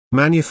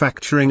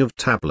Manufacturing of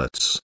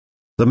tablets.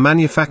 The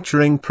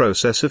manufacturing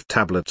process of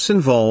tablets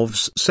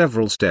involves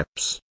several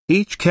steps,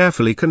 each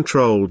carefully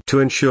controlled to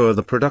ensure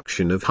the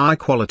production of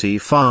high-quality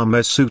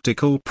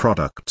pharmaceutical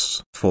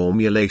products.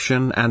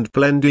 Formulation and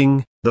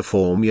blending. The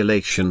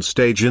formulation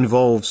stage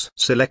involves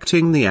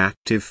selecting the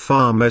active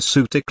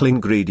pharmaceutical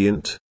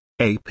ingredient,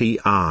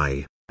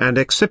 API, and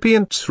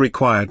excipients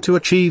required to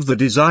achieve the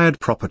desired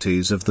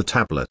properties of the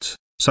tablet,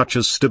 such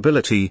as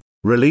stability,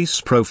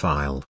 release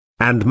profile,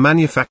 and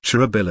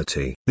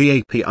manufacturability. The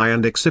API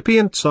and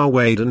excipients are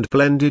weighed and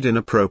blended in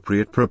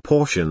appropriate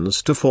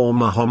proportions to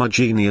form a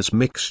homogeneous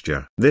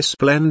mixture. This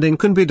blending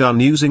can be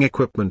done using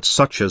equipment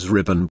such as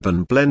ribbon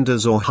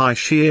blenders or high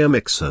shear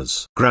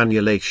mixers.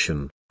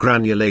 Granulation.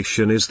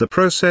 Granulation is the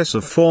process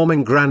of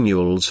forming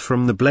granules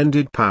from the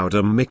blended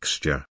powder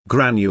mixture.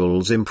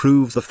 Granules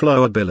improve the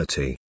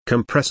flowability,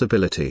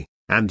 compressibility,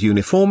 and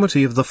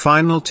uniformity of the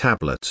final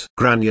tablet.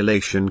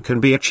 Granulation can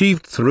be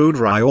achieved through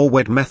dry or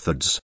wet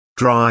methods.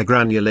 Dry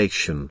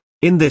granulation.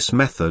 In this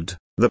method,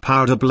 the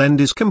powder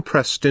blend is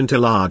compressed into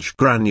large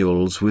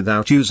granules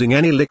without using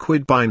any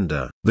liquid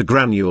binder. The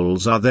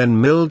granules are then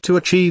milled to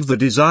achieve the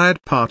desired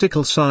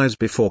particle size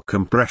before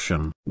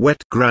compression.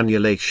 Wet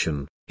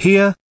granulation.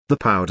 Here, the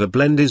powder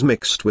blend is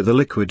mixed with a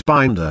liquid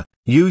binder,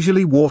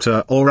 usually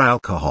water or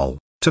alcohol,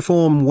 to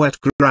form wet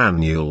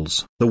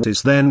granules. The wet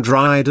is then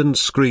dried and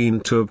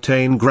screened to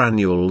obtain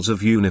granules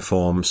of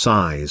uniform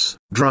size.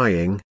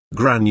 Drying.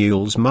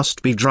 Granules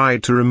must be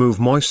dried to remove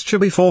moisture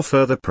before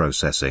further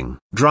processing.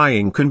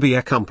 Drying can be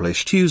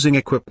accomplished using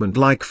equipment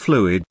like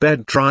fluid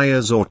bed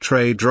dryers or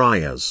tray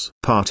dryers.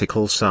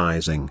 Particle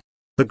sizing.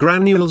 The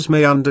granules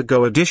may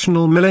undergo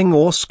additional milling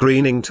or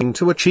screening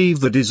to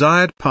achieve the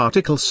desired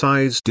particle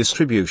size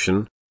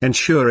distribution,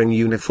 ensuring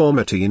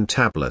uniformity in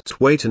tablet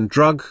weight and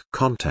drug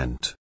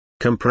content.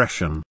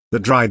 Compression. The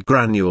dried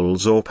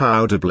granules or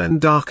powder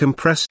blend are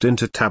compressed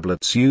into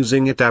tablets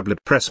using a tablet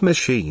press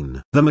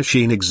machine. The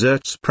machine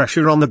exerts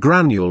pressure on the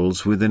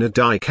granules within a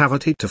die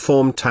cavity to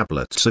form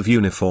tablets of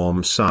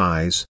uniform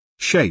size,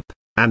 shape,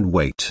 and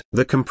weight.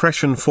 The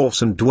compression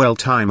force and dwell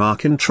time are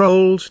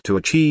controlled to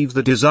achieve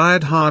the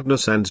desired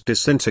hardness and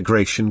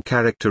disintegration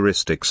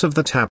characteristics of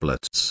the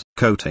tablets.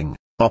 Coating.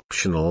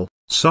 Optional.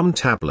 Some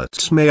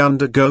tablets may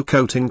undergo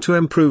coating to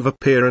improve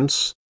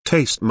appearance,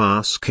 taste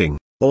masking,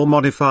 or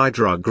modify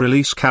drug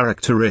release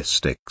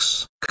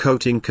characteristics.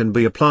 Coating can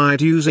be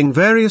applied using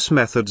various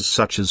methods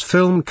such as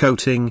film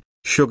coating,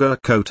 sugar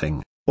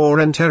coating, or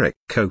enteric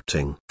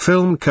coating.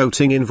 Film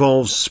coating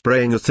involves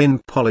spraying a thin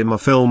polymer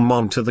film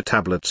onto the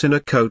tablets in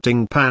a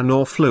coating pan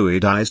or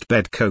fluidized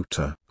bed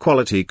coater.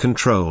 Quality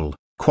control.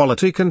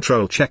 Quality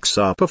control checks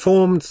are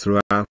performed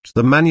throughout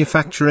the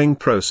manufacturing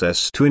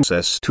process to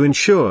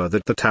ensure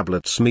that the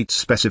tablets meet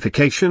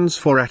specifications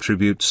for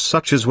attributes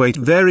such as weight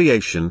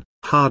variation,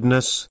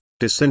 hardness,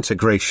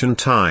 disintegration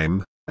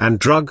time, and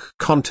drug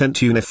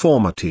content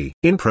uniformity.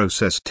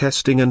 In-process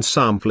testing and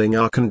sampling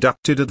are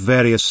conducted at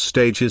various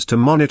stages to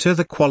monitor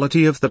the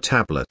quality of the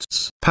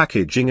tablets.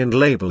 Packaging and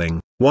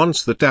labeling.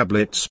 Once the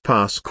tablets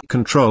pass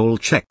control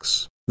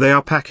checks, they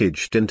are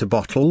packaged into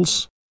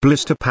bottles,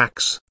 blister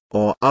packs,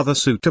 or other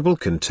suitable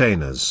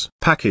containers.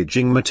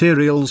 Packaging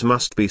materials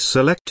must be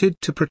selected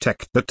to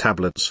protect the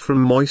tablets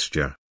from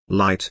moisture,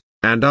 light,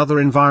 and other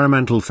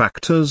environmental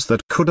factors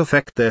that could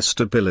affect their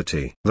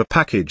stability. The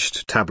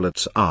packaged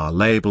tablets are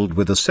labeled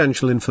with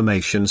essential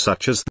information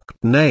such as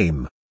the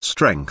name,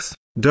 strength,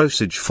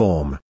 dosage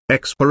form,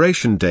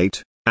 expiration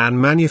date, and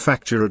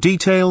manufacturer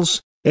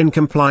details, in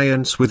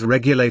compliance with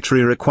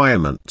regulatory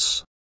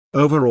requirements.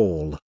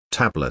 Overall,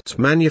 tablet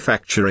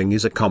manufacturing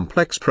is a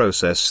complex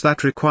process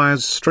that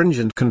requires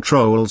stringent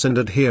controls and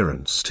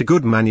adherence to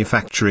good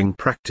manufacturing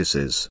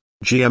practices,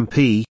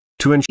 GMP,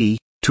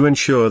 to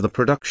ensure the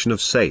production of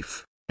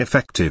safe,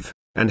 effective,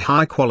 and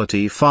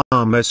high-quality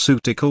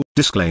pharmaceutical.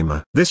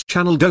 Disclaimer: this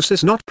channel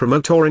does not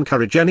promote or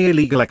encourage any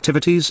illegal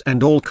activities,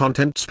 and all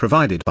contents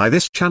provided by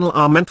this channel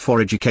are meant for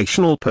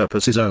educational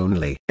purposes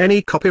only.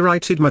 Any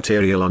copyrighted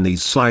material on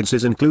these slides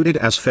is included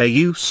as fair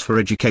use for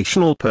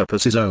educational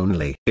purposes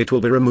only. It will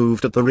be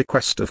removed at the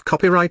request of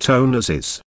copyright owners.